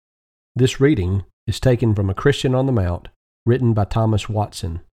This reading is taken from A Christian on the Mount, written by Thomas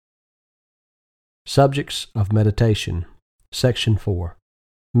Watson. Subjects of Meditation, Section 4.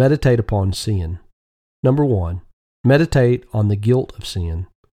 Meditate upon sin. Number 1. Meditate on the guilt of sin.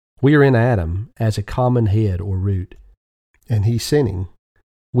 We are in Adam as a common head or root, and he sinning,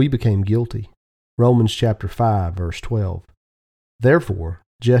 we became guilty. Romans chapter 5, verse 12. Therefore,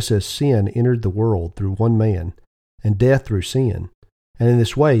 just as sin entered the world through one man, and death through sin, and in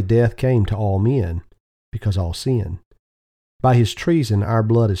this way death came to all men, because all sin. By his treason our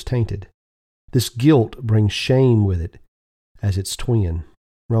blood is tainted. This guilt brings shame with it as its twin.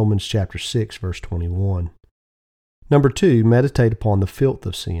 Romans chapter 6, verse 21. Number 2, meditate upon the filth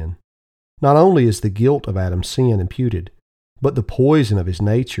of sin. Not only is the guilt of Adam's sin imputed, but the poison of his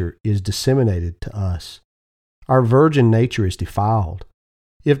nature is disseminated to us. Our virgin nature is defiled.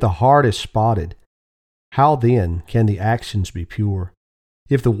 If the heart is spotted, how then can the actions be pure?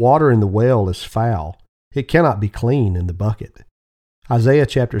 If the water in the well is foul, it cannot be clean in the bucket. Isaiah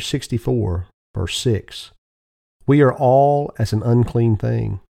chapter 64, verse 6. We are all as an unclean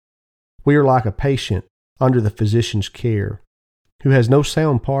thing. We are like a patient under the physician's care, who has no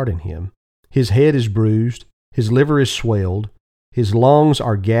sound part in him. His head is bruised, his liver is swelled, his lungs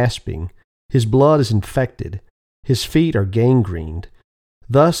are gasping, his blood is infected, his feet are gangrened.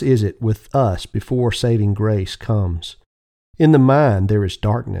 Thus is it with us before saving grace comes. In the mind there is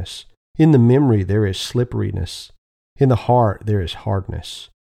darkness, in the memory there is slipperiness, in the heart there is hardness,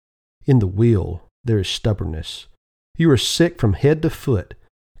 in the will there is stubbornness. You are sick from head to foot,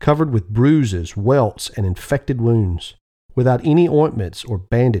 covered with bruises, welts, and infected wounds, without any ointments or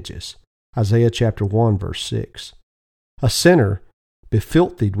bandages. Isaiah chapter 1, verse 6. A sinner,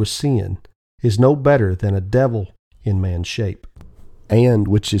 befilthied with sin, is no better than a devil in man's shape. And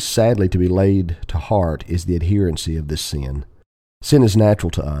which is sadly to be laid to heart is the adherency of this sin. Sin is natural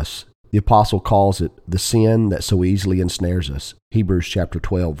to us. The apostle calls it the sin that so easily ensnares us. Hebrews chapter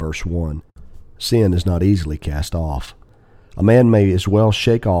 12, verse 1. Sin is not easily cast off. A man may as well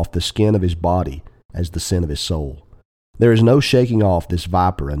shake off the skin of his body as the sin of his soul. There is no shaking off this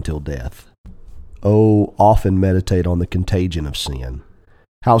viper until death. Oh, often meditate on the contagion of sin.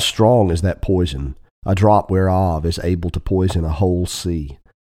 How strong is that poison, a drop whereof is able to poison a whole sea.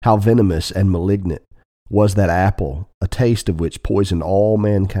 How venomous and malignant was that apple, a taste of which poisoned all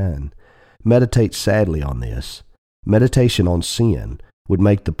mankind. Meditate sadly on this. Meditation on sin would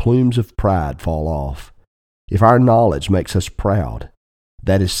make the plumes of pride fall off. If our knowledge makes us proud,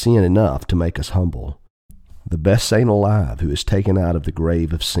 that is sin enough to make us humble. The best saint alive who is taken out of the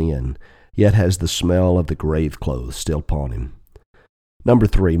grave of sin, yet has the smell of the grave clothes still upon him. Number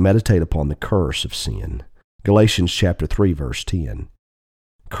 3, meditate upon the curse of sin. Galatians chapter 3, verse 10.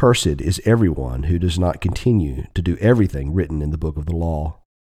 Cursed is everyone who does not continue to do everything written in the book of the law.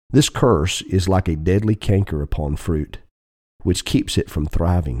 This curse is like a deadly canker upon fruit, which keeps it from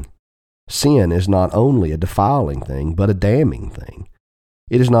thriving. Sin is not only a defiling thing, but a damning thing.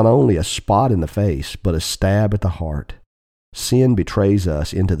 It is not only a spot in the face, but a stab at the heart. Sin betrays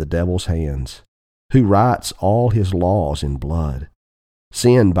us into the devil's hands, who writes all his laws in blood.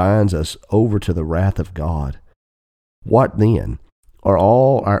 Sin binds us over to the wrath of God. What then are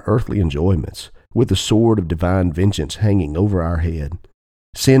all our earthly enjoyments, with the sword of divine vengeance hanging over our head?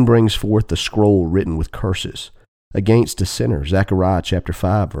 Sin brings forth the scroll written with curses against a sinner, Zechariah chapter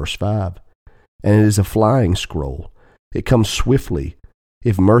 5, verse 5. And it is a flying scroll. It comes swiftly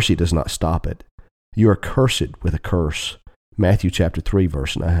if mercy does not stop it. You are cursed with a curse, Matthew chapter 3,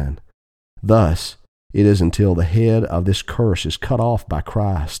 verse 9. Thus, it is until the head of this curse is cut off by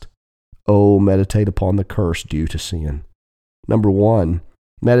Christ. Oh, meditate upon the curse due to sin. Number 1,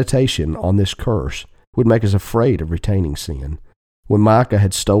 meditation on this curse would make us afraid of retaining sin. When Micah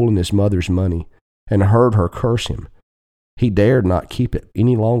had stolen his mother's money and heard her curse him, he dared not keep it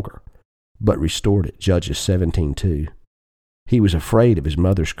any longer, but restored it, Judges 17:2. He was afraid of his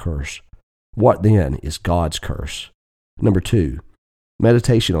mother's curse. What then is God's curse? Number 2,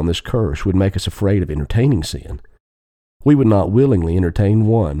 meditation on this curse would make us afraid of entertaining sin. We would not willingly entertain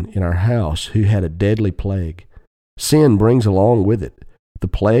one in our house who had a deadly plague. Sin brings along with it the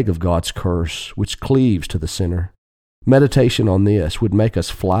plague of God's curse, which cleaves to the sinner. Meditation on this would make us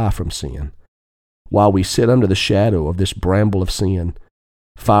fly from sin. While we sit under the shadow of this bramble of sin,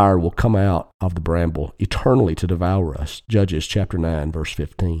 fire will come out of the bramble eternally to devour us. Judges chapter 9, verse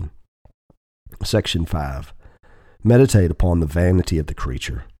 15. Section 5. Meditate upon the vanity of the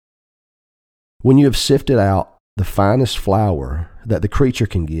creature. When you have sifted out the finest flour that the creature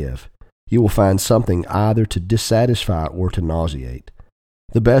can give, you will find something either to dissatisfy or to nauseate.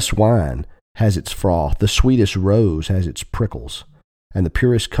 The best wine has its froth, the sweetest rose has its prickles. and the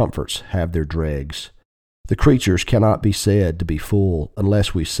purest comforts have their dregs. The creatures cannot be said to be full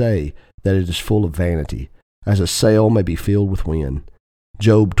unless we say that it is full of vanity, as a sail may be filled with wind.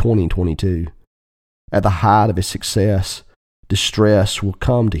 Job 20:22. At the height of his success, distress will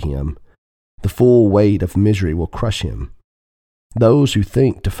come to him. The full weight of misery will crush him. Those who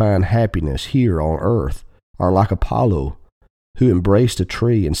think to find happiness here on earth are like Apollo, who embraced a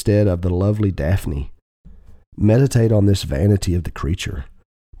tree instead of the lovely Daphne. Meditate on this vanity of the creature.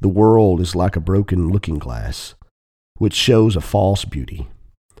 The world is like a broken looking-glass, which shows a false beauty.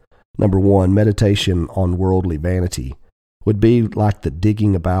 Number 1, meditation on worldly vanity would be like the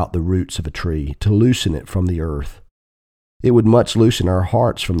digging about the roots of a tree to loosen it from the earth. It would much loosen our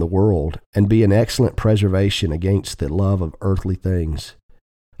hearts from the world and be an excellent preservation against the love of earthly things.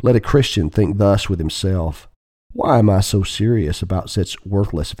 Let a Christian think thus with himself: why am I so serious about such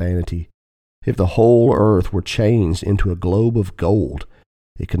worthless vanity? If the whole earth were changed into a globe of gold,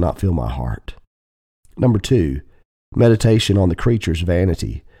 it could not fill my heart. Number 2, meditation on the creature's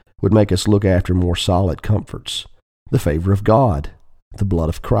vanity would make us look after more solid comforts: the favor of God, the blood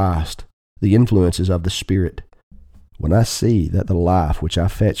of Christ, the influences of the Spirit. When I see that the life which I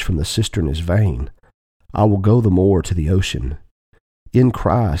fetch from the cistern is vain, I will go the more to the ocean. In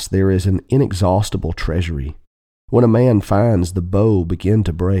Christ there is an inexhaustible treasury. When a man finds the bow begin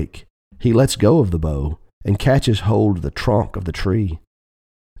to break, he lets go of the bow and catches hold of the trunk of the tree.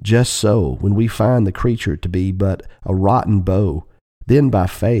 Just so, when we find the creature to be but a rotten bow, then by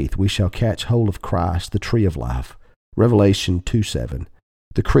faith we shall catch hold of Christ, the tree of life. Revelation 2:7.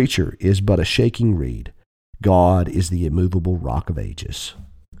 The creature is but a shaking reed. God is the immovable rock of ages.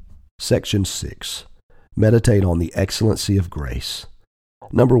 Section 6. Meditate on the excellency of grace.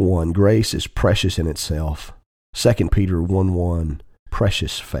 Number 1, grace is precious in itself. 2 Peter 1:1,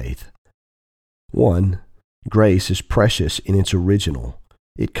 precious faith. 1. Grace is precious in its original.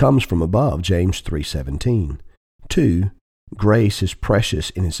 It comes from above, James 3:17. 2. Grace is precious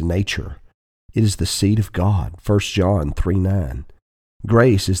in its nature. It is the seed of God, 1 John 3:9.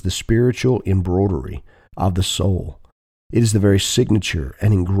 Grace is the spiritual embroidery of the soul. It is the very signature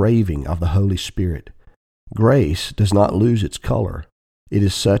and engraving of the Holy Spirit. Grace does not lose its color. It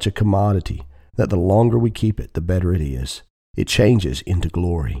is such a commodity that the longer we keep it, the better it is. It changes into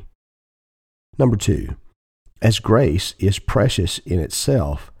glory. Number 2, as grace is precious in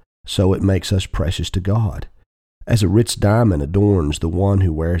itself, so it makes us precious to God. As a rich diamond adorns the one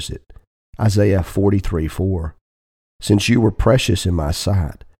who wears it. Isaiah 43:4. Since you were precious in my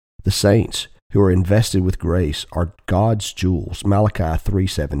sight, the saints who are invested with grace are God's jewels. Malachi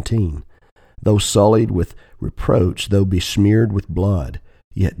 3:17. Though sullied with reproach, though besmeared with blood,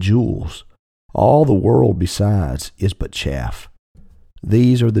 yet jewels. All the world besides is but chaff.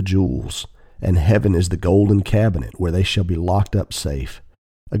 These are the jewels, and heaven is the golden cabinet where they shall be locked up safe.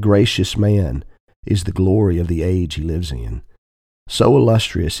 A gracious man is the glory of the age he lives in. So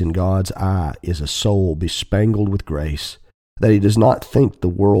illustrious in God's eye is a soul bespangled with grace, that he does not think the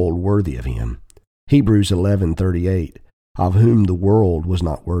world worthy of him. Hebrews 11:38, of whom the world was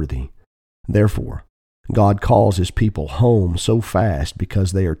not worthy. Therefore, God calls his people home so fast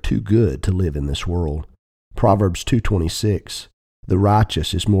because they are too good to live in this world. Proverbs 2:26, the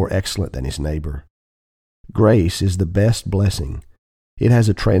righteous is more excellent than his neighbor. Grace is the best blessing. It has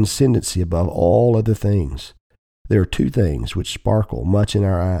a transcendency above all other things. There are two things which sparkle much in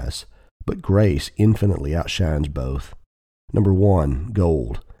our eyes, but grace infinitely outshines both. Number 1,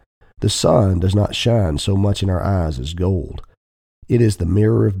 gold. The sun does not shine so much in our eyes as gold. It is the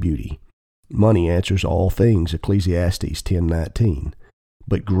mirror of beauty. Money answers all things, Ecclesiastes 10:19.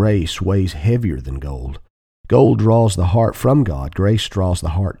 But grace weighs heavier than gold. Gold draws the heart from God. Grace draws the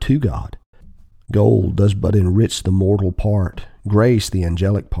heart to God. Gold does but enrich the mortal part. Grace the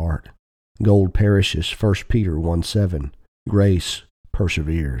angelic part. Gold perishes, 1 Peter 1:7. Grace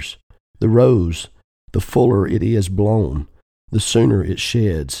perseveres. The rose, the fuller it is blown, the sooner it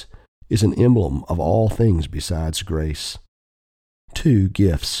sheds, is an emblem of all things besides grace. 2.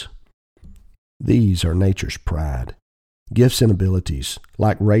 Gifts. These are nature's pride. Gifts and abilities,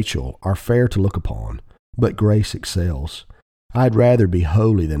 like Rachel, are fair to look upon, but grace excels. I'd rather be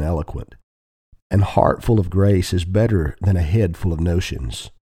holy than eloquent. An heart full of grace is better than a head full of notions.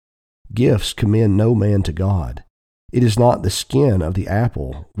 Gifts commend no man to God. It is not the skin of the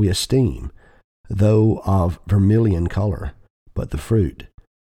apple we esteem, though of vermilion color, but the fruit.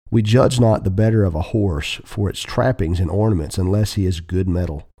 We judge not the better of a horse for its trappings and ornaments unless he is good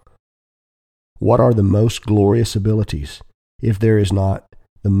metal. What are the most glorious abilities, if there is not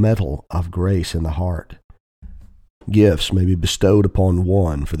the metal of grace in the heart? Gifts may be bestowed upon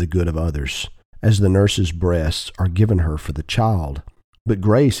one for the good of others, as the nurse's breasts are given her for the child, but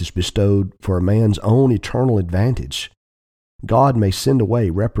grace is bestowed for a man's own eternal advantage. God may send away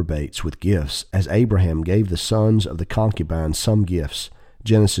reprobates with gifts, as Abraham gave the sons of the concubine some gifts,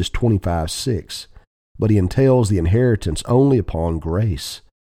 Genesis 25:6, but he entails the inheritance only upon grace.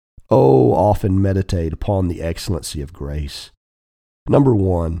 Oh, often meditate upon the excellency of grace. Number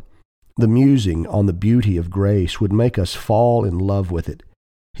 1, the musing on the beauty of grace would make us fall in love with it.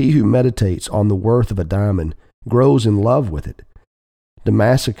 He who meditates on the worth of a diamond grows in love with it.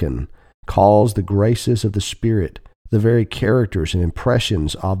 Damascene calls the graces of the Spirit the very characters and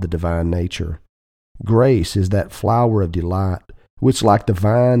impressions of the divine nature. Grace is that flower of delight which, like the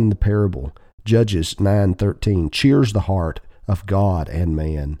vine in the parable, Judges 9:13, cheers the heart of God and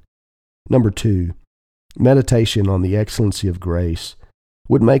man. Number 2, meditation on the excellency of grace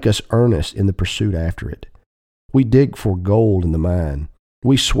would make us earnest in the pursuit after it. We dig for gold in the mine.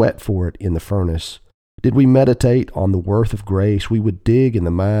 We sweat for it in the furnace. Did we meditate on the worth of grace, we would dig in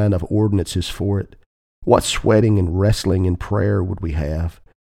the mine of ordinances for it. What sweating and wrestling in prayer would we have?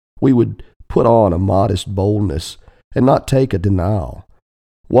 We would put on a modest boldness and not take a denial.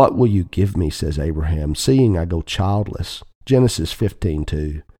 What will you give me, says Abraham, seeing I go childless? Genesis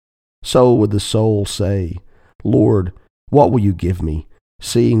 15:2. So would the soul say, Lord, what will you give me,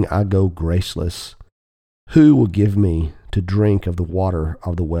 seeing I go graceless? Who will give me to drink of the water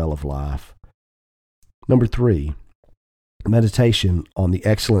of the well of life? Number 3, meditation on the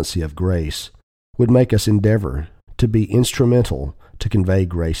excellency of grace would make us endeavor to be instrumental to convey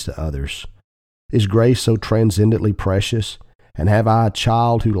grace to others. Is grace so transcendently precious, and have I a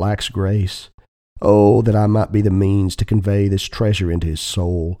child who lacks grace? Oh, that I might be the means to convey this treasure into his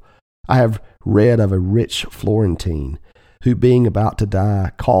soul. I have read of a rich Florentine who, being about to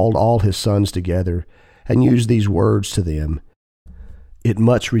die, called all his sons together and used these words to them: It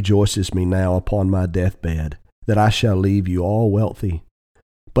much rejoices me now upon my deathbed that I shall leave you all wealthy.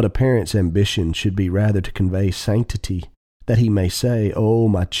 But a parent's ambition should be rather to convey sanctity, that he may say, O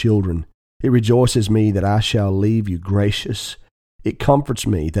my children, it rejoices me that I shall leave you gracious. It comforts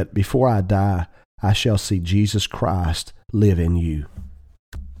me that before I die, I shall see Jesus Christ live in you.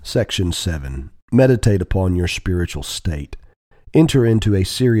 Section 7. Meditate upon your spiritual state. Enter into a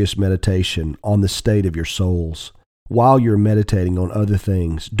serious meditation on the state of your souls. While you're meditating on other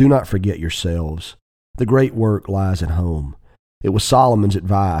things, do not forget yourselves. The great work lies at home. It was Solomon's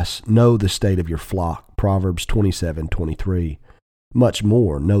advice, know the state of your flock, Proverbs 27:23. Much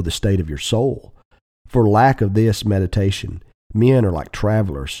more, know the state of your soul. For lack of this meditation, men are like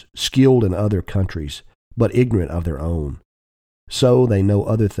travelers, skilled in other countries, but ignorant of their own. So they know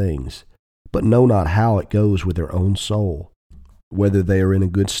other things, but know not how it goes with their own soul, whether they are in a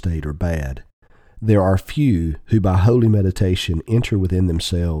good state or bad. There are few who by holy meditation enter within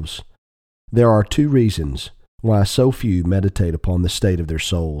themselves. There are 2 reasons why so few meditate upon the state of their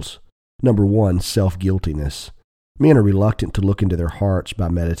souls. Number 1, self-guiltiness. Men are reluctant to look into their hearts by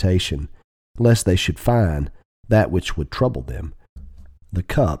meditation, lest they should find that which would trouble them. The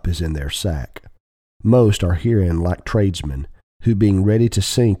cup is in their sack. Most are herein like tradesmen, who being ready to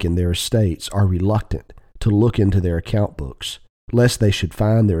sink in their estates are reluctant to look into their account books, lest they should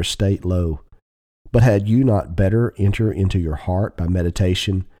find their estate low. But had you not better enter into your heart by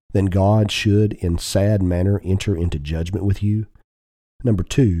meditation than God should in sad manner enter into judgment with you? Number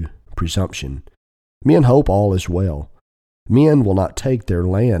 2, presumption. Men hope all is well. Men will not take their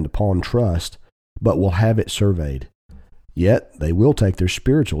land upon trust, but will have it surveyed. Yet they will take their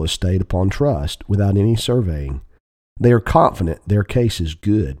spiritual estate upon trust without any surveying. They are confident their case is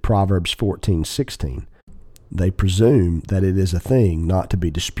good, Proverbs 14:16. They presume that it is a thing not to be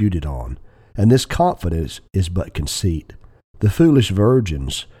disputed on, and this confidence is but conceit. The foolish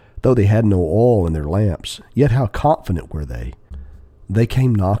virgins, though they had no oil in their lamps, yet how confident were they? They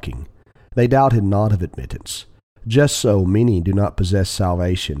came knocking. They doubted not of admittance. Just so many do not possess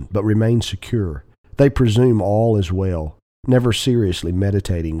salvation, but remain secure. They presume all is well, never seriously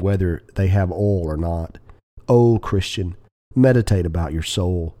meditating whether they have oil or not. O Christian, meditate about your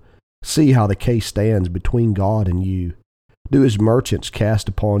soul. See how the case stands between God and you. Do as merchants cast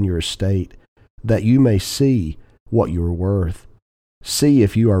upon your estate, that you may see what you are worth. See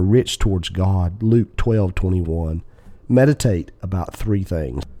if you are rich towards God, Luke 12:21. Meditate about 3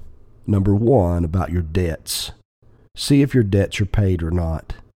 things. Number 1, about your debts. See if your debts are paid or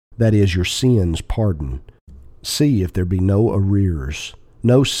not. That is, your sins pardoned. See if there be no arrears,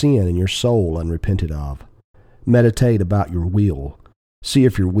 no sin in your soul unrepented of. Meditate about your will. See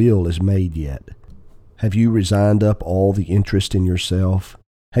if your will is made yet. Have you resigned up all the interest in yourself?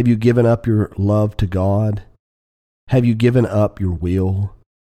 Have you given up your love to God? Have you given up your will?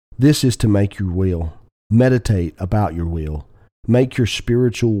 This is to make your will. Meditate about your will. Make your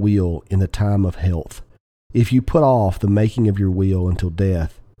spiritual will in the time of health. If you put off the making of your will until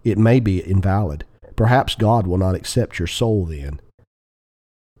death, it may be invalid. Perhaps God will not accept your soul then.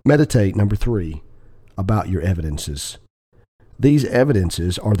 Meditate, number 3, about your evidences. These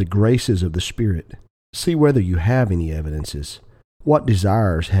evidences are the graces of the Spirit. See whether you have any evidences. What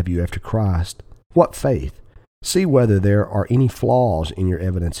desires have you after Christ? What faith? See whether there are any flaws in your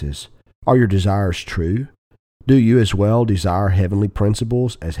evidences. Are your desires true? Do you as well desire heavenly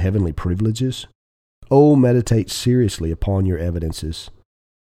principles as heavenly privileges? Oh, meditate seriously upon your evidences.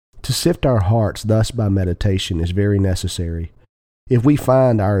 To sift our hearts thus by meditation is very necessary. If we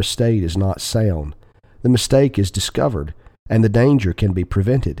find our estate is not sound, the mistake is discovered, and the danger can be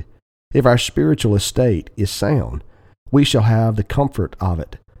prevented. If our spiritual estate is sound, we shall have the comfort of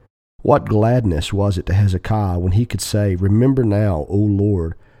it. What gladness was it to Hezekiah when he could say, "Remember now, O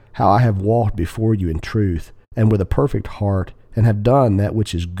Lord, how I have walked before you in truth, and with a perfect heart, and have done that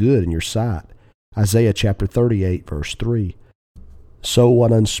which is good in your sight." Isaiah chapter 38, verse 3. So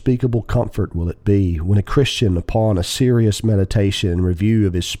what unspeakable comfort will it be when a Christian, upon a serious meditation and review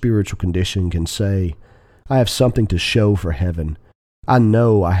of his spiritual condition, can say, "I have something to show for heaven. I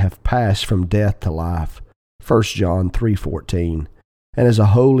know I have passed from death to life." 1 John 3:14. And as a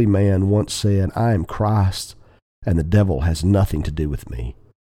holy man once said, "I am Christ, and the devil has nothing to do with me."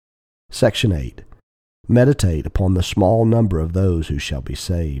 Section 8. Meditate upon the small number of those who shall be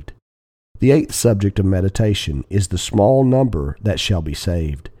saved. The 8th subject of meditation is the small number that shall be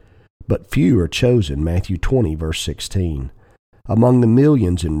saved. But few are chosen, Matthew 20, verse 16. Among the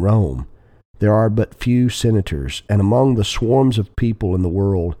millions in Rome, there are but few senators, and among the swarms of people in the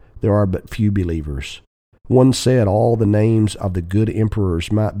world, there are but few believers. One said all the names of the good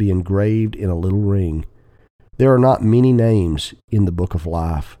emperors might be engraved in a little ring. There are not many names in the book of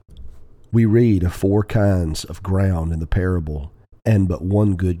life. We read of 4 kinds of ground in the parable, and but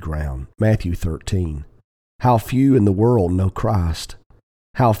one good ground, Matthew 13. How few in the world know Christ.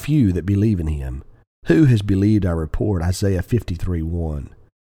 How few that believe in him. Who has believed our report, Isaiah 53:1.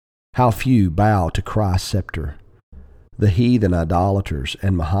 How few bow to Christ's scepter. The heathen idolaters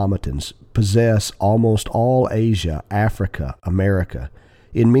and Mahometans possess almost all Asia, Africa, America.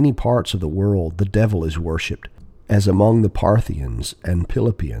 In many parts of the world, the devil is worshipped, as among the Parthians and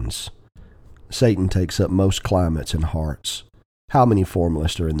Philippians. Satan takes up most climates and hearts. How many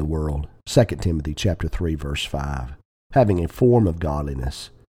formalists are in the world? 2 Timothy chapter 3, verse 5. Having a form of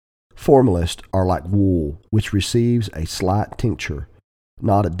godliness. Formalists are like wool, which receives a slight tincture,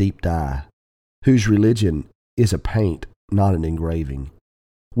 not a deep dye, whose religion is a paint, not an engraving,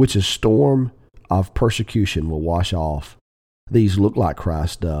 which a storm of persecution will wash off. These look like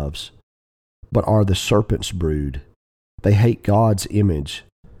Christ's doves, but are the serpent's brood. They hate God's image,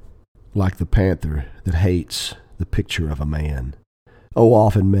 like the panther that hates the picture of a man. Oh,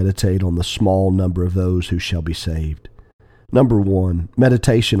 often meditate on the small number of those who shall be saved. Number 1,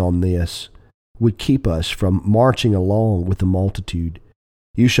 meditation on this would keep us from marching along with the multitude.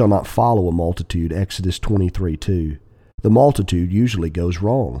 You shall not follow a multitude, Exodus 23:2. The multitude usually goes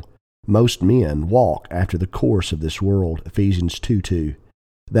wrong. Most men walk after the course of this world, Ephesians 2:2.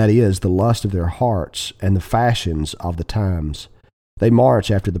 That is, the lust of their hearts and the fashions of the times. They march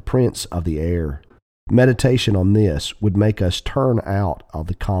after the prince of the air. Meditation on this would make us turn out of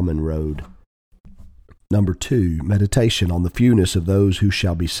the common road. Number 2, meditation on the fewness of those who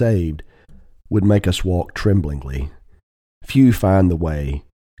shall be saved would make us walk tremblingly. Few find the way,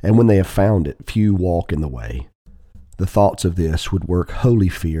 and when they have found it, few walk in the way. The thoughts of this would work holy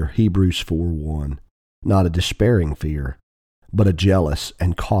fear, Hebrews 4:1, not a despairing fear, but a jealous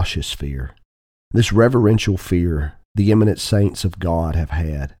and cautious fear. This reverential fear the eminent saints of God have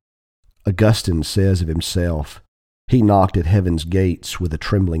had. Augustine says of himself, he knocked at heaven's gates with a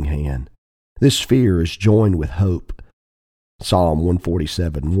trembling hand. This fear is joined with hope. Psalm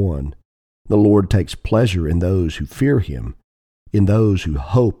 147:1. The Lord takes pleasure in those who fear him, in those who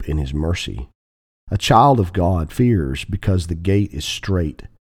hope in his mercy. A child of God fears because the gate is strait,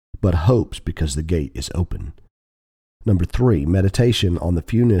 but hopes because the gate is open. Number 3, meditation on the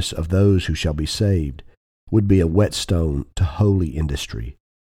fewness of those who shall be saved would be a whetstone to holy industry.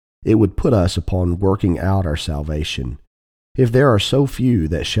 It would put us upon working out our salvation. If there are so few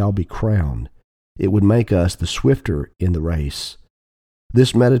that shall be crowned, it would make us the swifter in the race.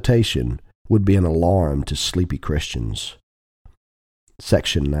 This meditation would be an alarm to sleepy Christians.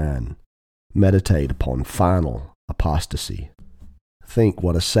 Section 9. Meditate upon final apostasy. Think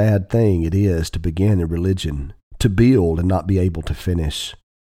what a sad thing it is to begin a religion, to build and not be able to finish.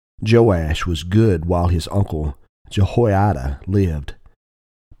 Joash was good while his uncle Jehoiada lived,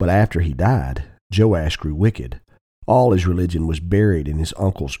 but after he died, Joash grew wicked. All his religion was buried in his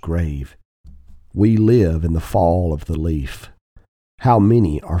uncle's grave. We live in the fall of the leaf. How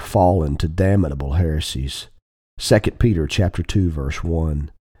many are fallen to damnable heresies? 2 Peter chapter 2, verse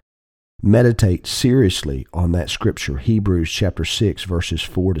 1. Meditate seriously on that scripture, Hebrews chapter 6, verses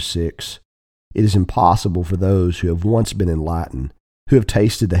 4 to 6. It is impossible for those who have once been enlightened, who have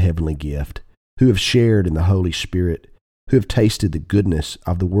tasted the heavenly gift, who have shared in the Holy Spirit, who have tasted the goodness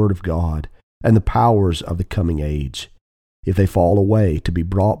of the Word of God and the powers of the coming age, if they fall away, to be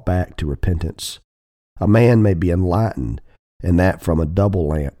brought back to repentance. A man may be enlightened, and that from a double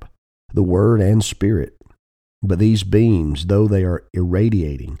lamp, the Word and Spirit. But these beams, though they are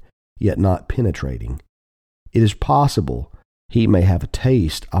irradiating, yet not penetrating, it is possible he may have a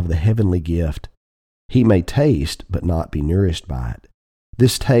taste of the heavenly gift. He may taste, but not be nourished by it.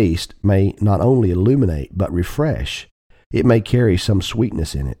 This taste may not only illuminate, but refresh. It may carry some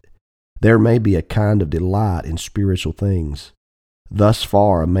sweetness in it. There may be a kind of delight in spiritual things. Thus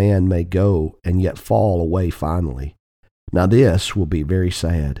far a man may go and yet fall away finally. Now this will be very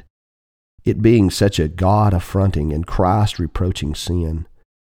sad, it being such a God-affronting and Christ-reproaching sin.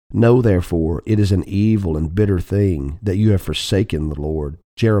 Know therefore it is an evil and bitter thing that you have forsaken the Lord.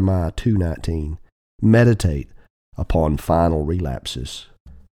 Jeremiah 2:19. Meditate upon final relapses.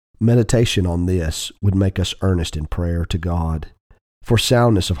 Meditation on this would make us earnest in prayer to God for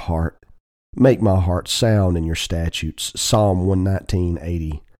soundness of heart. Make my heart sound in your statutes. Psalm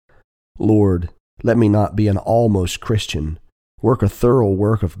 119:80. Lord, let me not be an almost Christian. Work a thorough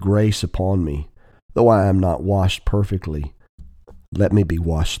work of grace upon me. Though I am not washed perfectly, let me be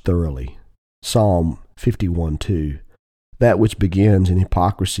washed thoroughly. Psalm 51:2. That which begins in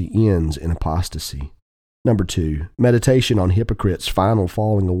hypocrisy ends in apostasy. Number 2, meditation on hypocrites' final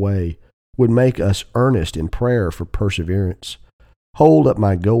falling away would make us earnest in prayer for perseverance. Hold up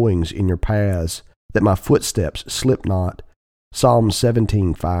my goings in your paths, that my footsteps slip not. Psalm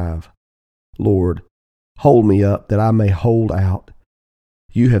 17:5. Lord, hold me up that I may hold out.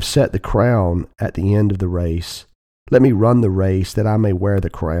 You have set the crown at the end of the race. Let me run the race that I may wear the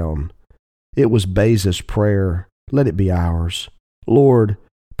crown. It was Beza's prayer. Let it be ours. Lord,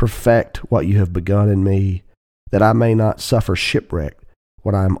 perfect what you have begun in me, that I may not suffer shipwreck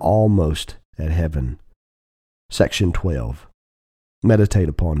when I am almost at heaven. Section 12. Meditate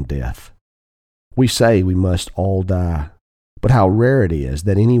upon death. We say we must all die, but how rare it is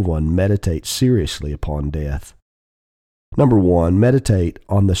that anyone meditates seriously upon death. Number 1, meditate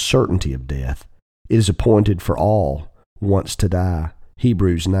on the certainty of death. It is appointed for all once to die.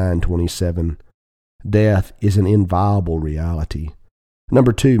 Hebrews 9:27. Death is an inviolable reality.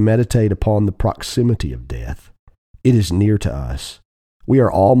 Number 2, meditate upon the proximity of death. It is near to us. We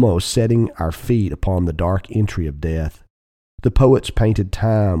are almost setting our feet upon the dark entry of death. The poets painted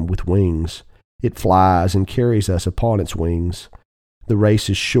time with wings. It flies and carries us upon its wings. The race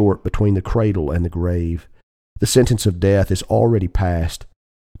is short between the cradle and the grave. The sentence of death is already passed.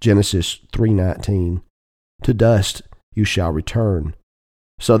 Genesis 3:19. To dust you shall return,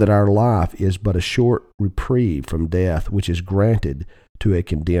 so that our life is but a short reprieve from death which is granted to a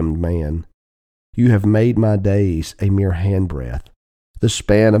condemned man. You have made my days a mere handbreadth. The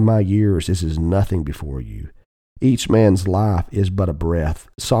span of my years is as nothing before you. Each man's life is but a breath.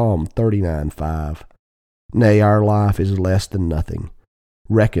 Psalm 39:5. Nay, our life is less than nothing,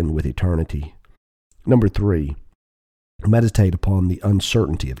 reckoned with eternity. Number 3, meditate upon the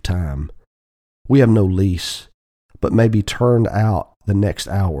uncertainty of time. We have no lease, but may be turned out the next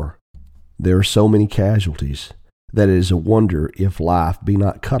hour. There are so many casualties that it is a wonder if life be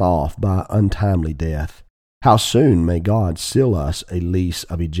not cut off by untimely death. How soon may God seal us a lease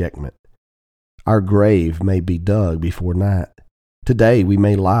of ejectment? Our grave may be dug before night. Today we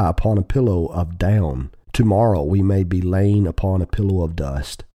may lie upon a pillow of down. Tomorrow we may be lain upon a pillow of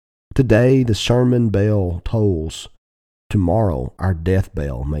dust. Today the sermon bell tolls. Tomorrow our death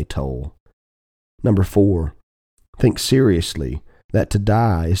bell may toll. Number 4, think seriously that to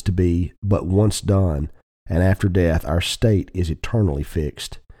die is to be but once done, and after death our state is eternally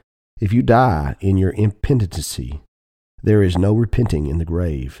fixed. If you die in your impenitency, there is no repenting in the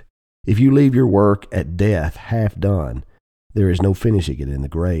grave. If you leave your work at death half done, there is no finishing it in the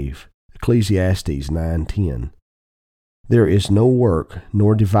grave. Ecclesiastes 9:10. There is no work,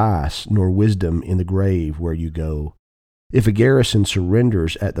 nor device, nor wisdom in the grave where you go. If a garrison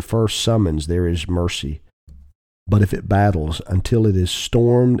surrenders at the first summons, there is mercy. But if it battles until it is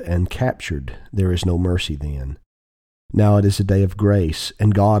stormed and captured, there is no mercy then. Now it is a day of grace,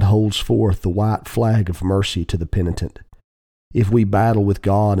 and God holds forth the white flag of mercy to the penitent. If we battle with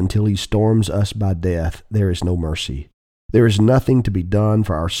God until he storms us by death, there is no mercy. There is nothing to be done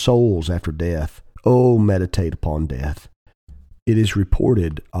for our souls after death. Oh, meditate upon death. It is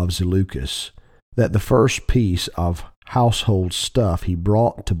reported of Seleucus that the first piece of household stuff he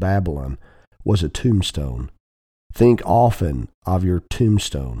brought to Babylon was a tombstone. Think often of your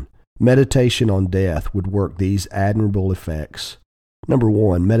tombstone. Meditation on death would work these admirable effects. Number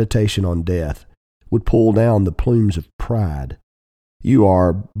 1, meditation on death would pull down the plumes of pride. You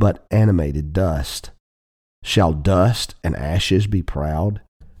are but animated dust. Shall dust and ashes be proud?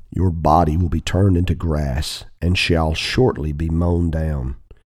 Your body will be turned into grass and shall shortly be mown down.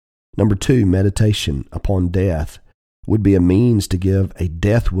 Number 2, meditation upon death would be a means to give a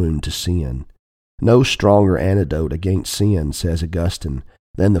death wound to sin. No stronger antidote against sin, says Augustine,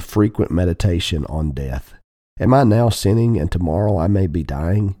 than the frequent meditation on death. Am I now sinning and tomorrow I may be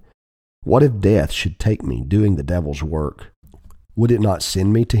dying? What if death should take me doing the devil's work? Would it not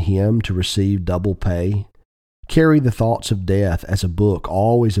send me to him to receive double pay? Carry the thoughts of death as a book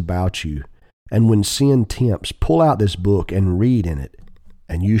always about you, and when sin tempts, pull out this book and read in it,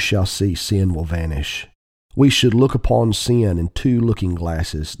 and you shall see sin will vanish. We should look upon sin in 2 looking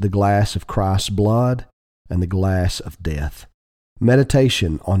glasses, the glass of Christ's blood and the glass of death.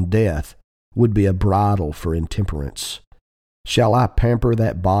 Meditation on death would be a bridle for intemperance. Shall I pamper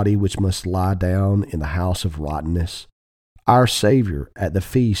that body which must lie down in the house of rottenness? Our Savior at the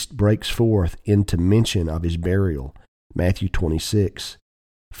feast breaks forth into mention of his burial, Matthew 26.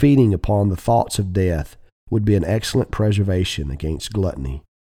 Feeding upon the thoughts of death would be an excellent preservation against gluttony.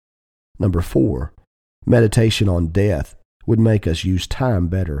 Number 4, meditation on death would make us use time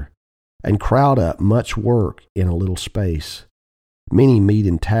better and crowd up much work in a little space. Many meet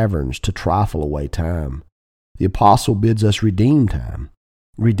in taverns to trifle away time. The apostle bids us redeem time.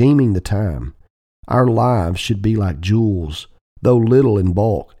 Redeeming the time. Our lives should be like jewels, though little in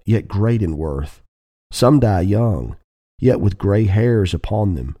bulk, yet great in worth. Some die young, yet with gray hairs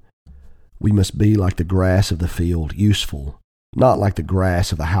upon them. We must be like the grass of the field, useful, not like the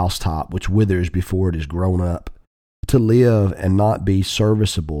grass of the housetop, which withers before it is grown up. To live and not be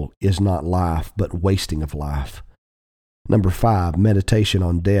serviceable is not life, but wasting of life. Number 5, meditation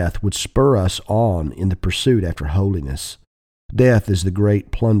on death would spur us on in the pursuit after holiness. Death is the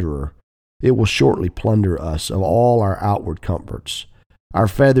great plunderer. It will shortly plunder us of all our outward comforts. Our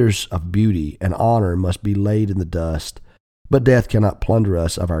feathers of beauty and honor must be laid in the dust, but death cannot plunder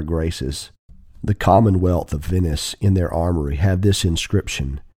us of our graces. The Commonwealth of Venice in their armory have this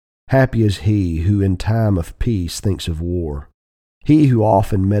inscription: Happy is he who in time of peace thinks of war. He who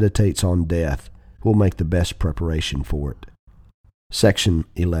often meditates on death will make the best preparation for it. Section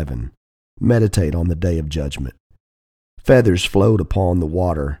 11. Meditate on the day of judgment. Feathers float upon the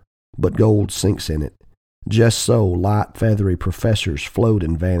water, but gold sinks in it. Just so light feathery professors float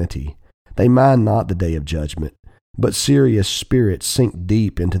in vanity. They mind not the day of judgment, but serious spirits sink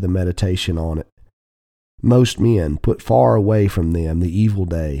deep into the meditation on it. Most men put far away from them the evil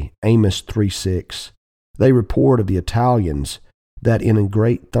day, Amos 3:6. They report of the Italians that in a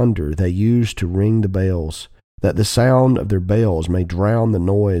great thunder they use to ring the bells, that the sound of their bells may drown the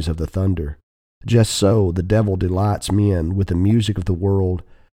noise of the thunder. Just so the devil delights men with the music of the world,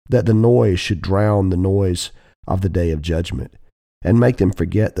 that the noise should drown the noise of the day of judgment, and make them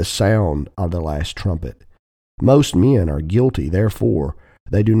forget the sound of the last trumpet. Most men are guilty, therefore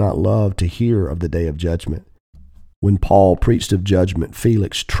they do not love to hear of the day of judgment. When Paul preached of judgment,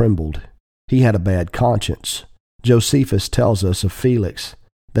 Felix trembled. He had a bad conscience. Josephus tells us of Felix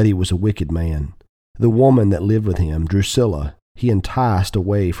that he was a wicked man. The woman that lived with him, Drusilla, he enticed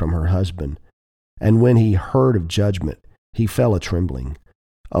away from her husband. And when he heard of judgment, he fell a-trembling.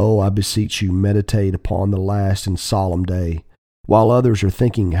 Oh, I beseech you, meditate upon the last and solemn day. While others are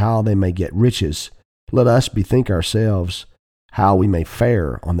thinking how they may get riches, let us bethink ourselves how we may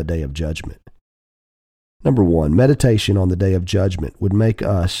fare on the day of judgment. Number 1, meditation on the day of judgment would make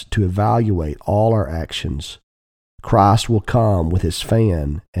us to evaluate all our actions. Christ will come with his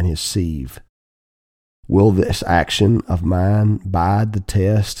fan and his sieve. Will this action of mine bide the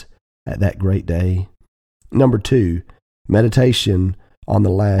test at that great day? Number 2, meditation on the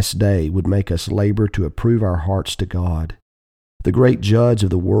last day would make us labor to approve our hearts to God, the great judge of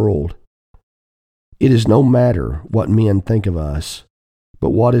the world. It is no matter what men think of us,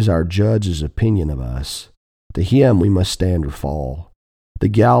 but what is our judge's opinion of us. To him we must stand or fall. The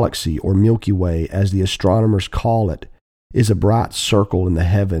galaxy, or Milky Way, as the astronomers call it, is a bright circle in the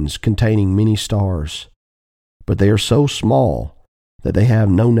heavens containing many stars. But they are so small that they have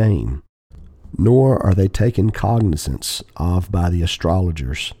no name, nor are they taken cognizance of by the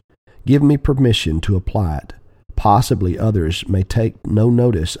astrologers. Give me permission to apply it. Possibly others may take no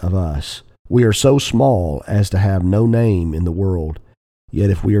notice of us. We are so small as to have no name in the world. Yet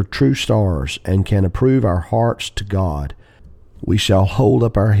if we are true stars and can approve our hearts to God, we shall hold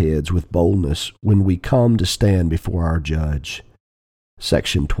up our heads with boldness when we come to stand before our judge.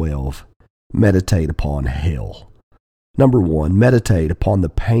 Section 12. Meditate upon hell. Number 1, meditate upon the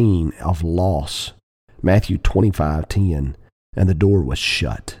pain of loss. Matthew 25:10, and the door was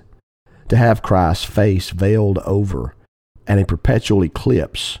shut. To have Christ's face veiled over, and a perpetual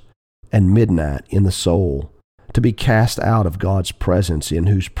eclipse, and midnight in the soul, to be cast out of God's presence, in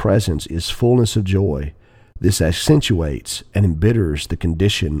whose presence is fullness of joy. This accentuates and embitters the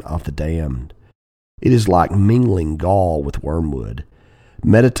condition of the damned. It is like mingling gall with wormwood.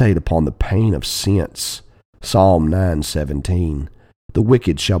 Meditate upon the pain of sense. Psalm 9:17. The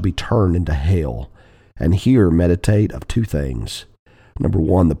wicked shall be turned into hell. And here meditate of two things. Number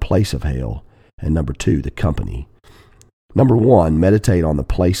 1, the place of hell, and number 2, the company. Number 1, meditate on the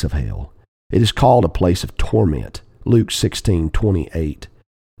place of hell. It is called a place of torment. Luke 16:28.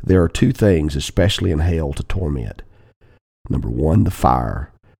 There are two things, especially in hell, to torment. Number 1, the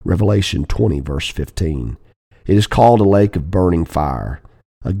fire. Revelation 20, verse 15. It is called a lake of burning fire.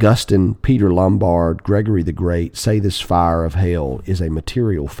 Augustine, Peter Lombard, Gregory the Great say this fire of hell is a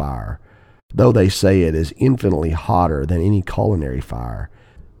material fire, though they say it is infinitely hotter than any culinary fire,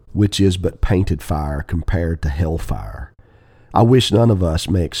 which is but painted fire compared to hell fire. I wish none of us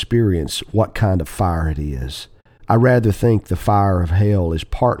may experience what kind of fire it is. I rather think the fire of hell is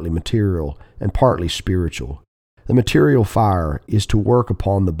partly material and partly spiritual. The material fire is to work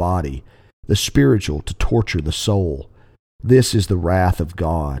upon the body, the spiritual to torture the soul. This is the wrath of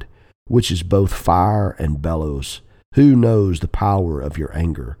God, which is both fire and bellows. Who knows the power of your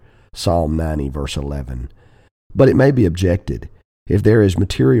anger? Psalm 90, verse 11. But it may be objected, if there is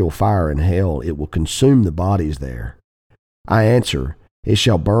material fire in hell, it will consume the bodies there. I answer, it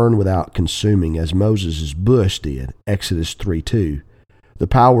shall burn without consuming, as Moses' bush did, Exodus 3:2. The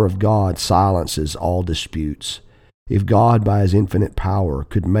power of God silences all disputes. If God, by his infinite power,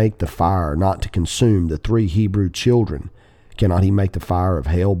 could make the fire not to consume the 3 Hebrew children, cannot he make the fire of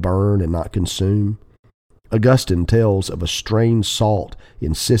hell burn and not consume? Augustine tells of a strange salt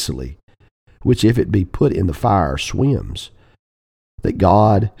in Sicily, which if it be put in the fire swims. That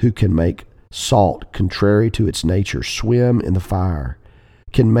God, who can make salt contrary to its nature swim in the fire,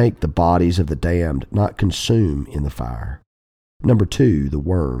 can make the bodies of the damned not consume in the fire. Number 2, the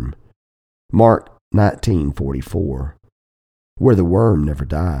worm. Mark 19:44, where the worm never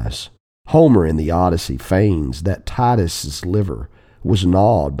dies. Homer in the Odyssey feigns that Titus's liver was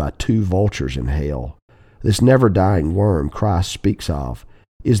gnawed by 2 vultures in hell. This never-dying worm Christ speaks of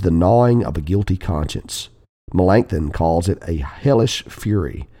is the gnawing of a guilty conscience. Melanchthon calls it a hellish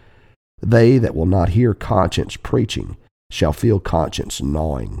fury. They that will not hear conscience preaching shall feel conscience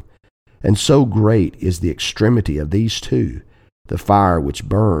gnawing. And so great is the extremity of these two, the fire which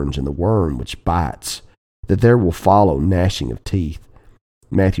burns and the worm which bites, that there will follow gnashing of teeth.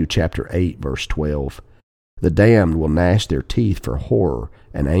 Matthew chapter 8, verse 12. The damned will gnash their teeth for horror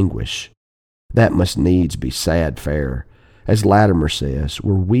and anguish. That must needs be sad fare. As Latimer says,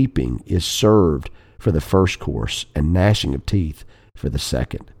 where weeping is served for the first course and gnashing of teeth for the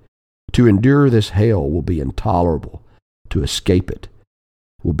second. To endure this hell will be intolerable. To escape it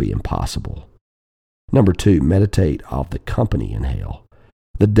will be impossible. Number 2, meditate of the company in hell.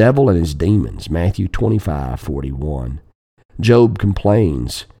 The devil and his demons, Matthew 25:41. Job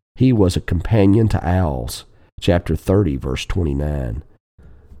complains he was a companion to owls, chapter 30, verse 29.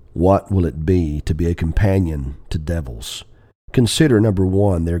 What will it be to be a companion to devils? Consider, number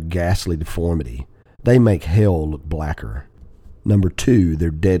 1, their ghastly deformity. They make hell look blacker. Number 2, their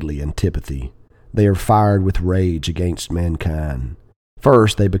deadly antipathy. They are fired with rage against mankind.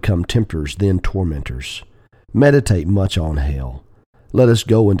 First, they become tempters, then tormentors. Meditate much on hell. Let us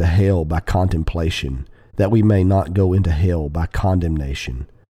go into hell by contemplation, that we may not go into hell by condemnation.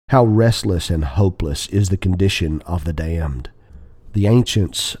 How restless and hopeless is the condition of the damned. The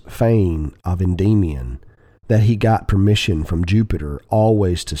ancients feign of Endymion that he got permission from Jupiter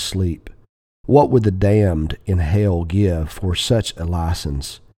always to sleep. What would the damned in hell give for such a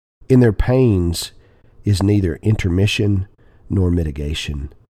license? In their pains is neither intermission nor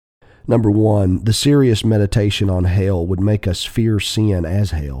mitigation. Number 1, the serious meditation on hell would make us fear sin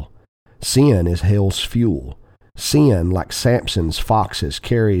as hell. Sin is hell's fuel. Sin, like Samson's foxes,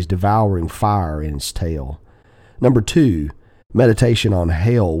 carries devouring fire in its tail. Number 2, meditation on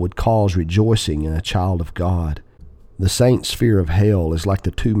hell would cause rejoicing in a child of God. The saints' fear of hell is like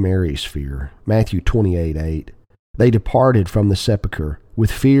the 2 Marys' fear, Matthew 28:8. They departed from the sepulchre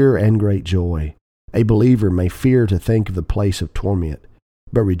with fear and great joy. A believer may fear to think of the place of torment,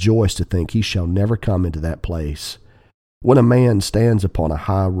 but rejoice to think he shall never come into that place. When a man stands upon a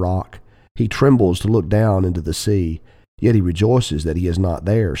high rock, he trembles to look down into the sea, yet he rejoices that he is not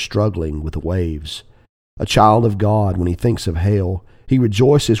there, struggling with the waves. A child of God, when he thinks of hell, he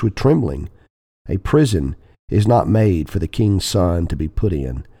rejoices with trembling. A prison is not made for the king's son to be put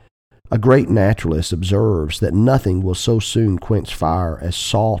in. A great naturalist observes that nothing will so soon quench fire as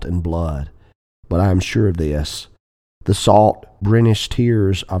salt and blood. But I am sure of this: the salt, British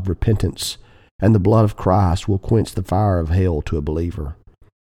tears of repentance and the blood of Christ will quench the fire of hell to a believer.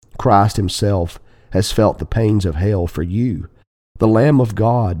 Christ himself has felt the pains of hell for you, the Lamb of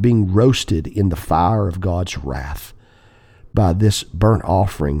God being roasted in the fire of God's wrath. By this burnt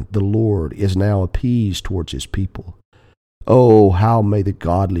offering, the Lord is now appeased towards his people. Oh, how may the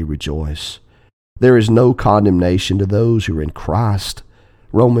godly rejoice! There is no condemnation to those who are in Christ.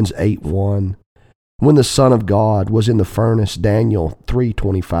 Romans 8:1. When the Son of God was in the furnace, Daniel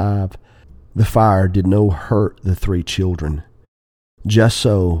 3:25, the fire did no hurt the three children. Just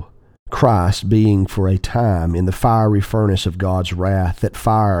so, Christ being for a time in the fiery furnace of God's wrath, that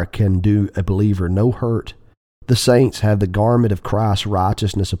fire can do a believer no hurt. The saints have the garment of Christ's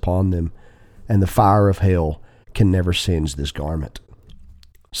righteousness upon them, and the fire of hell can never singe this garment.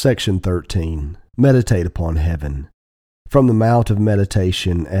 Section 13. Meditate upon heaven. From the Mount of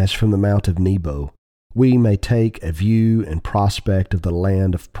Meditation, as from the Mount of Nebo, we may take a view and prospect of the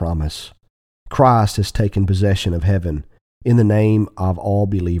land of promise. Christ has taken possession of heaven in the name of all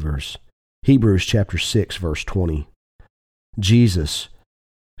believers. Hebrews chapter 6, verse 20. Jesus,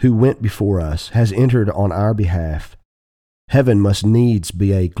 who went before us, has entered on our behalf. Heaven must needs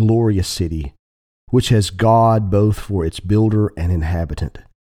be a glorious city, which has God both for its builder and inhabitant.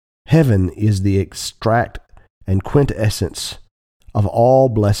 Heaven is the extract and quintessence of all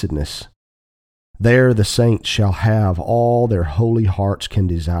blessedness. There the saints shall have all their holy hearts can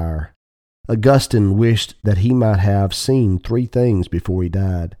desire. Augustine wished that he might have seen three things before he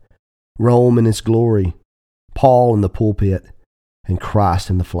died: Rome in its glory, Paul in the pulpit, and Christ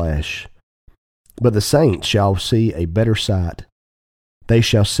in the flesh. But the saints shall see a better sight. They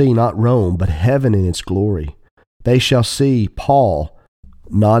shall see not Rome, but heaven in its glory. They shall see Paul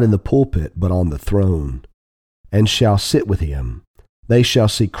not in the pulpit, but on the throne, and shall sit with him. They shall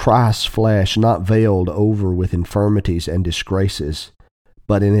see Christ's flesh not veiled over with infirmities and disgraces,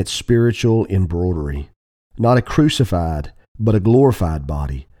 but in its spiritual embroidery, not a crucified, but a glorified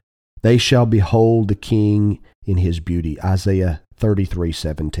body. They shall behold the King in his beauty. Isaiah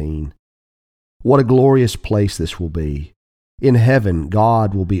 33:17. What a glorious place this will be. In heaven,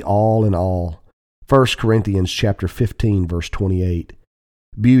 God will be all in all. 1 Corinthians chapter 15, verse 28.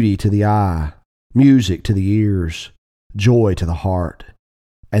 Beauty to the eye, music to the ears, joy to the heart.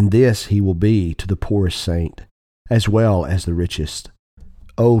 And this he will be to the poorest saint, as well as the richest.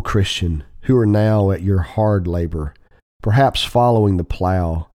 O Christian, who are now at your hard labor, perhaps following the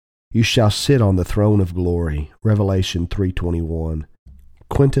plow, you shall sit on the throne of glory. Revelation 3:21.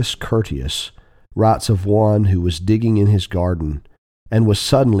 Quintus Curtius writes of one who was digging in his garden, and was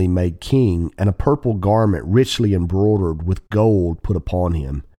suddenly made king, and a purple garment richly embroidered with gold put upon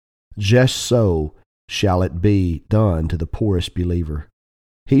him. Just so shall it be done to the poorest believer.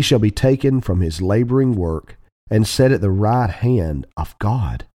 He shall be taken from his laboring work, and set at the right hand of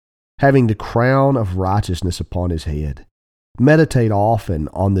God, having the crown of righteousness upon his head. Meditate often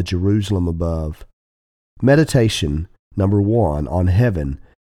on the Jerusalem above. Meditation, number 1, on heaven,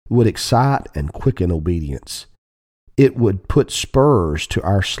 would excite and quicken obedience. It would put spurs to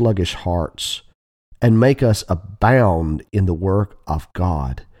our sluggish hearts and make us abound in the work of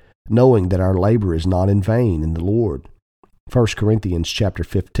God, knowing that our labor is not in vain in the Lord. 1 Corinthians chapter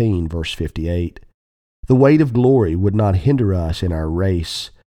 15, verse 58. The weight of glory would not hinder us in our race,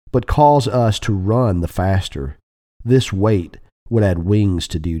 but cause us to run the faster. This weight would add wings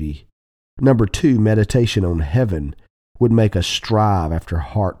to duty. Number 2, meditation on heaven would make us strive after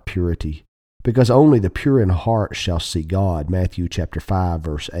heart purity, because only the pure in heart shall see God. Matthew chapter 5,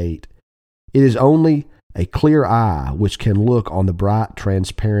 verse 8. It is only a clear eye which can look on the bright,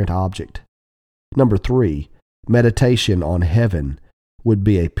 transparent object. Number 3, meditation on heaven would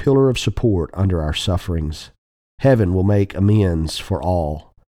be a pillar of support under our sufferings. Heaven will make amends for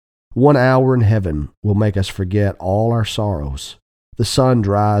all. 1 hour in heaven will make us forget all our sorrows. The sun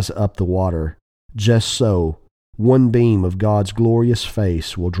dries up the water. Just so, one beam of God's glorious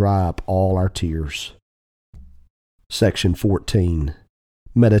face will dry up all our tears. Section 14.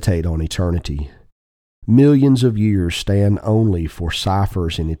 Meditate on eternity. Millions of years stand only for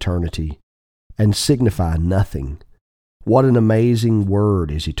ciphers in eternity, and signify nothing. What an amazing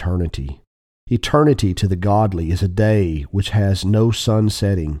word is eternity. Eternity to the godly is a day which has no sun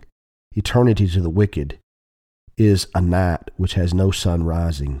setting. Eternity to the wicked is a night which has no sun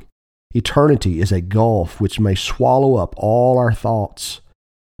rising. Eternity is a gulf which may swallow up all our thoughts.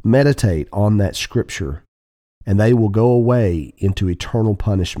 Meditate on that scripture, and they will go away into eternal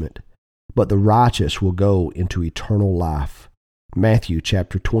punishment, but the righteous will go into eternal life. Matthew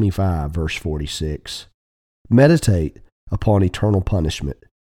chapter 25, verse 46. Meditate upon eternal punishment.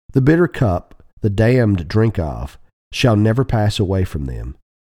 The bitter cup the damned drink of shall never pass away from them.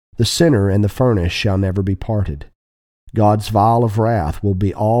 The sinner and the furnace shall never be parted. God's vial of wrath will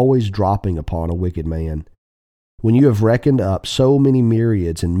be always dropping upon a wicked man. When you have reckoned up so many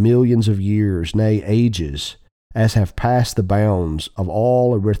myriads and millions of years, nay, ages, as have passed the bounds of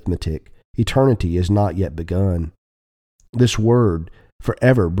all arithmetic, eternity is not yet begun. This word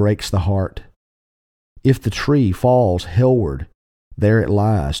forever breaks the heart. If the tree falls hellward, there it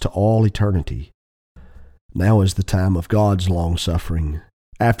lies to all eternity. Now is the time of God's long-suffering.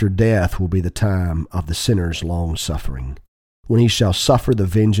 After death will be the time of the sinner's long-suffering, when he shall suffer the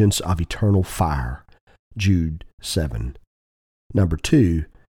vengeance of eternal fire. Jude 7. Number 2,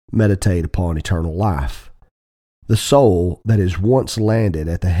 meditate upon eternal life. The soul that is once landed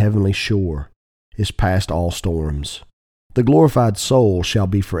at the heavenly shore is past all storms. The glorified soul shall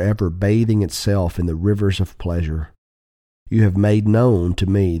be forever bathing itself in the rivers of pleasure. You have made known to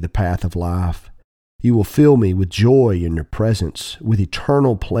me the path of life. You will fill me with joy in your presence, with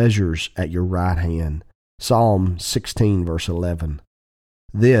eternal pleasures at your right hand. Psalm 16, verse 11.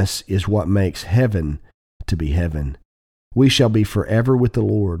 This is what makes heaven to be heaven. We shall be forever with the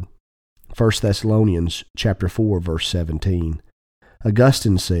Lord. 1 Thessalonians chapter 4, verse 17.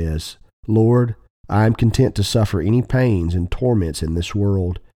 Augustine says, Lord, I am content to suffer any pains and torments in this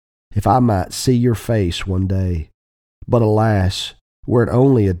world, if I might see your face one day. But alas, were it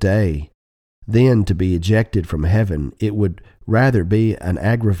only a day, then to be ejected from heaven, it would rather be an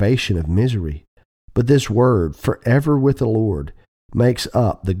aggravation of misery. But this word, forever with the Lord, makes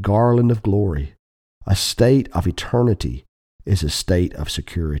up the garland of glory. A state of eternity is a state of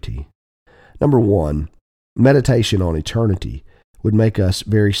security. Number 1, meditation on eternity would make us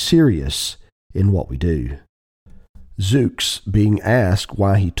very serious in what we do. Zeuxis, being asked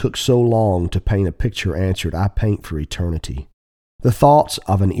why he took so long to paint a picture, answered, I paint for eternity. The thoughts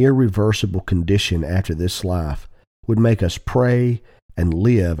of an irreversible condition after this life would make us pray and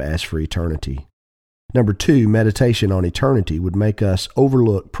live as for eternity. Number 2, meditation on eternity would make us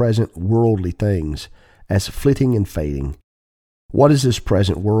overlook present worldly things as flitting and fading. What is this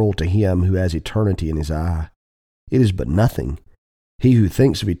present world to him who has eternity in his eye? It is but nothing. He who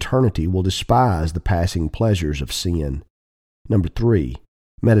thinks of eternity will despise the passing pleasures of sin. Number 3,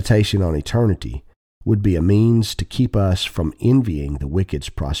 meditation on eternity would be a means to keep us from envying the wicked's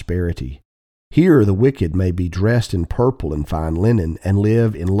prosperity. Here the wicked may be dressed in purple and fine linen and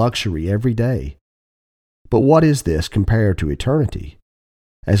live in luxury every day. But what is this compared to eternity?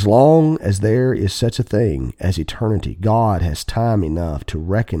 As long as there is such a thing as eternity, God has time enough to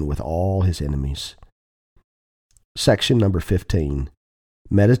reckon with all his enemies. Section number 15.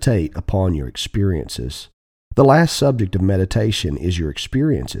 Meditate upon your experiences. The last subject of meditation is your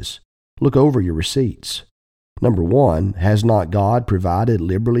experiences. Look over your receipts. Number 1, has not God provided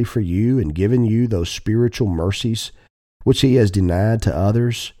liberally for you and given you those spiritual mercies which he has denied to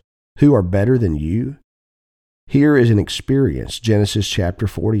others who are better than you? Here is an experience, Genesis chapter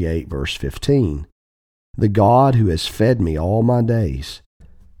 48, verse 15. The God who has fed me all my days.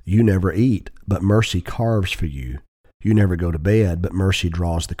 You never eat, but mercy carves for you. You never go to bed, but mercy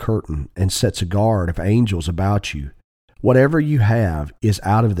draws the curtain and sets a guard of angels about you. Whatever you have is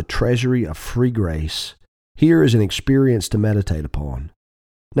out of the treasury of free grace. Here is an experience to meditate upon.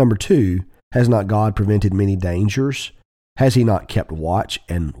 Number 2, has not God prevented many dangers? Has he not kept watch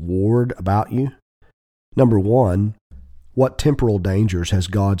and ward about you? Number 1, what temporal dangers has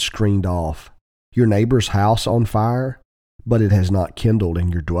God screened off? Your neighbor's house on fire, but it has not kindled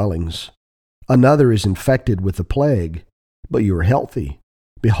in your dwellings. Another is infected with the plague, but you are healthy.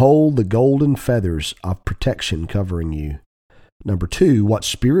 Behold the golden feathers of protection covering you. Number 2, what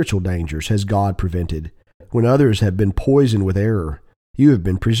spiritual dangers has God prevented? When others have been poisoned with error, you have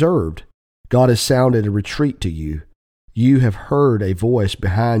been preserved. God has sounded a retreat to you. You have heard a voice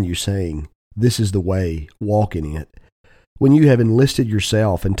behind you saying, This is the way, walk in it. When you have enlisted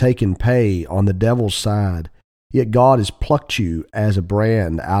yourself and taken pay on the devil's side, yet God has plucked you as a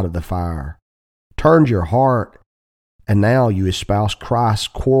brand out of the fire. Turned your heart, and now you espouse Christ's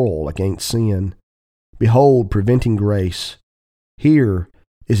quarrel against sin. Behold, preventing grace. Here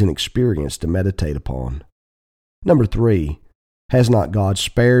is an experience to meditate upon. Number 3, has not God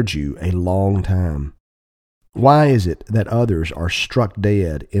spared you a long time? Why is it that others are struck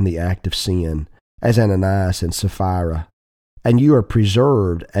dead in the act of sin, as Ananias and Sapphira, and you are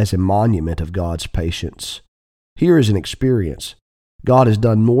preserved as a monument of God's patience. Here is an experience. God has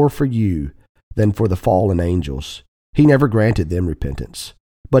done more for you than for the fallen angels. He never granted them repentance,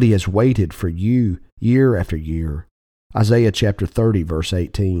 but he has waited for you year after year. Isaiah chapter 30, verse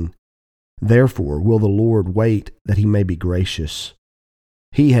 18. Therefore will the Lord wait that he may be gracious.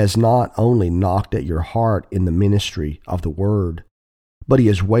 He has not only knocked at your heart in the ministry of the word, but he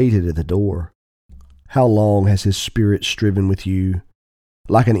has waited at the door. How long has his spirit striven with you,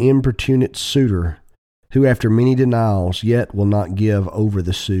 like an importunate suitor, who after many denials yet will not give over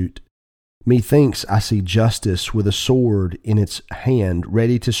the suit? Methinks I see justice with a sword in its hand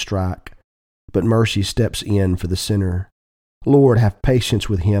ready to strike, but mercy steps in for the sinner. Lord, have patience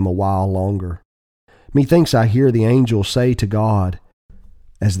with him a while longer. Methinks I hear the angel say to God,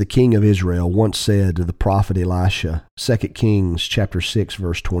 as the king of Israel once said to the prophet Elisha, 2 Kings chapter 6,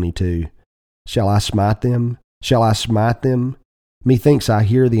 verse 22, Shall I smite them? Shall I smite them? Methinks I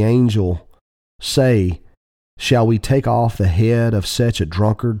hear the angel say, Shall we take off the head of such a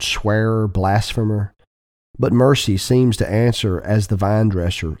drunkard, swearer, blasphemer? But mercy seems to answer as the vine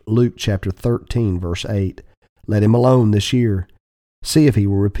dresser, Luke chapter 13, verse 8, Let him alone this year. See if he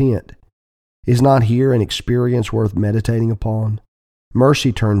will repent. Is not here an experience worth meditating upon?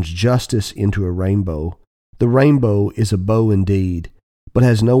 Mercy turns justice into a rainbow. The rainbow is a bow indeed, but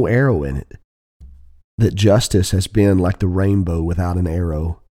has no arrow in it. That justice has been like the rainbow without an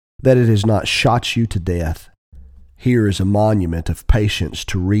arrow, that it has not shot you to death. Here is a monument of patience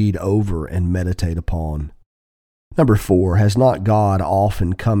to read over and meditate upon. Number 4, has not God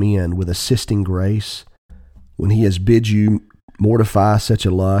often come in with assisting grace? When he has bid you mortify such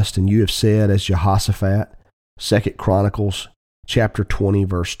a lust, and you have said as Jehoshaphat, 2 Chronicles chapter 20,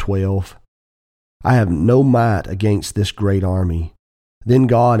 verse 12, I have no might against this great army. Then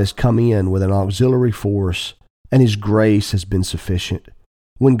God has come in with an auxiliary force, and his grace has been sufficient.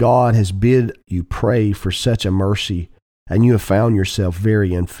 When God has bid you pray for such a mercy, and you have found yourself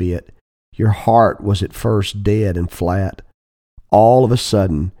very unfit, your heart was at first dead and flat. All of a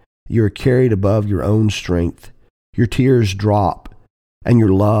sudden, you are carried above your own strength. Your tears drop, and your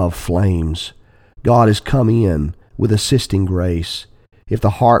love flames. God has come in with assisting grace. If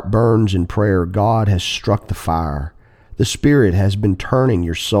the heart burns in prayer, God has struck the fire. The Spirit has been turning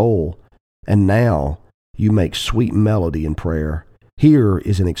your soul, and now you make sweet melody in prayer. Here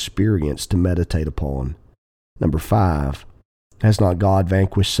is an experience to meditate upon. Number 5, has not God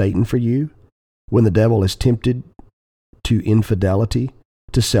vanquished Satan for you? When the devil is tempted to infidelity,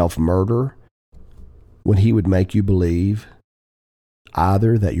 to self-murder, when he would make you believe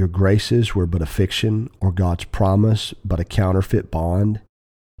either that your graces were but a fiction or God's promise but a counterfeit bond,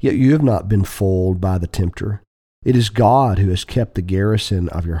 yet you have not been fooled by the tempter. It is God who has kept the garrison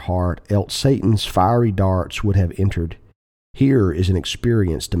of your heart, else Satan's fiery darts would have entered. Here is an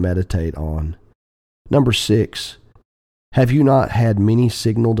experience to meditate on. Number 6, have you not had many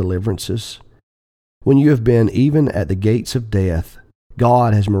signal deliverances? When you have been even at the gates of death,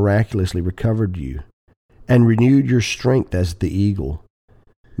 God has miraculously recovered you and renewed your strength as the eagle.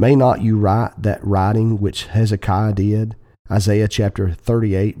 May not you write that writing which Hezekiah did? Isaiah chapter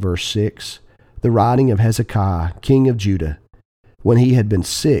 38, verse 6. The writing of Hezekiah, king of Judah, when he had been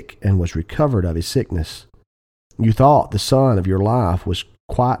sick and was recovered of his sickness. You thought the sun of your life was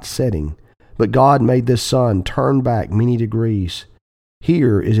quite setting, but God made this sun turn back many degrees.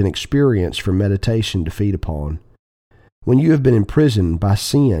 Here is an experience for meditation to feed upon. When you have been imprisoned by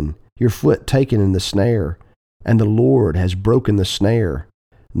sin, your foot taken in the snare, and the Lord has broken the snare,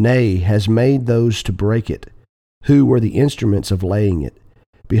 nay, has made those to break it, who were the instruments of laying it.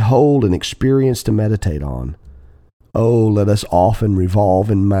 Behold, an experience to meditate on. Oh, let us often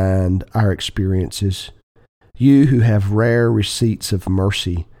revolve in mind our experiences. You who have rare receipts of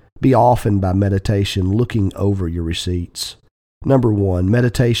mercy, be often by meditation looking over your receipts. Number 1,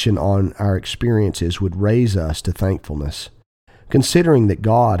 meditation on our experiences would raise us to thankfulness. Considering that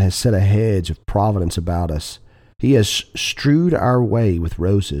God has set a hedge of providence about us, he has strewed our way with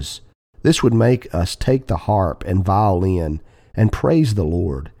roses. This would make us take the harp and violin and praise the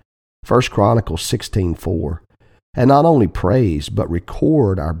Lord. 1 Chronicles 16:4. And not only praise, but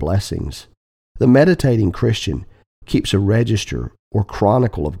record our blessings. The meditating Christian keeps a register or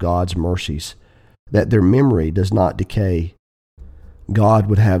chronicle of God's mercies, that their memory does not decay. God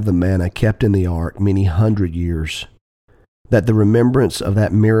would have the manna kept in the ark many 100 years, that the remembrance of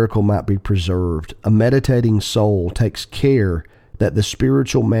that miracle might be preserved. A meditating soul takes care that the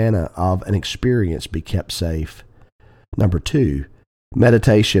spiritual manna of an experience be kept safe. Number 2,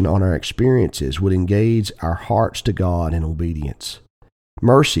 meditation on our experiences would engage our hearts to God in obedience.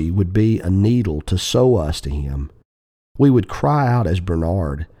 Mercy would be a needle to sew us to Him. We would cry out as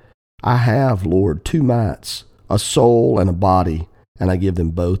Bernard, I have, Lord, 2 mites, a soul and a body, and I give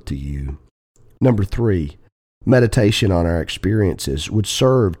them both to you. Number 3, meditation on our experiences would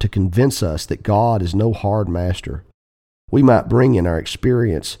serve to convince us that God is no hard master. We might bring in our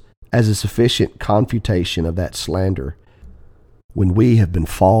experience as a sufficient confutation of that slander. When we have been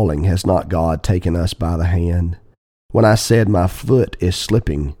falling, has not God taken us by the hand? When I said my foot is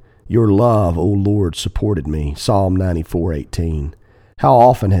slipping, your love, O Lord, supported me. Psalm 94:18. How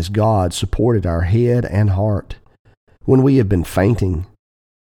often has God supported our head and heart when we have been fainting?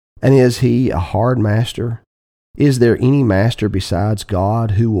 And is He a hard master? Is there any master besides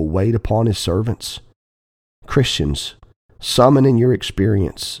God who will wait upon His servants? Christians, summon in your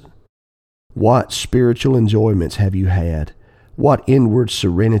experience. What spiritual enjoyments have you had? What inward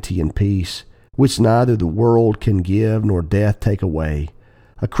serenity and peace, which neither the world can give nor death take away.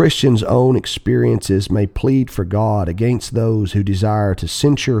 A Christian's own experiences may plead for God against those who desire to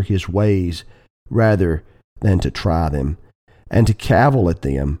censure His ways rather than to try them, and to cavil at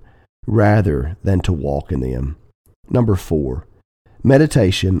them rather than to walk in them. Number 4,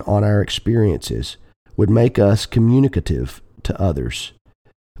 meditation on our experiences would make us communicative to others.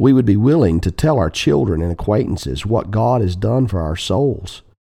 We would be willing to tell our children and acquaintances what God has done for our souls.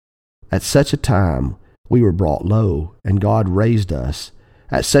 At such a time, we were brought low, and God raised us.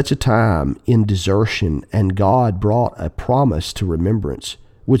 At such a time, in desertion, and God brought a promise to remembrance,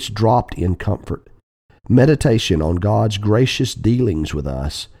 which dropped in comfort. Meditation on God's gracious dealings with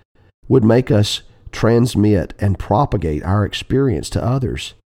us would make us transmit and propagate our experience to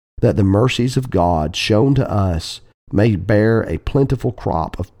others, that the mercies of God shown to us may bear a plentiful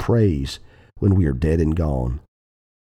crop of praise when we are dead and gone.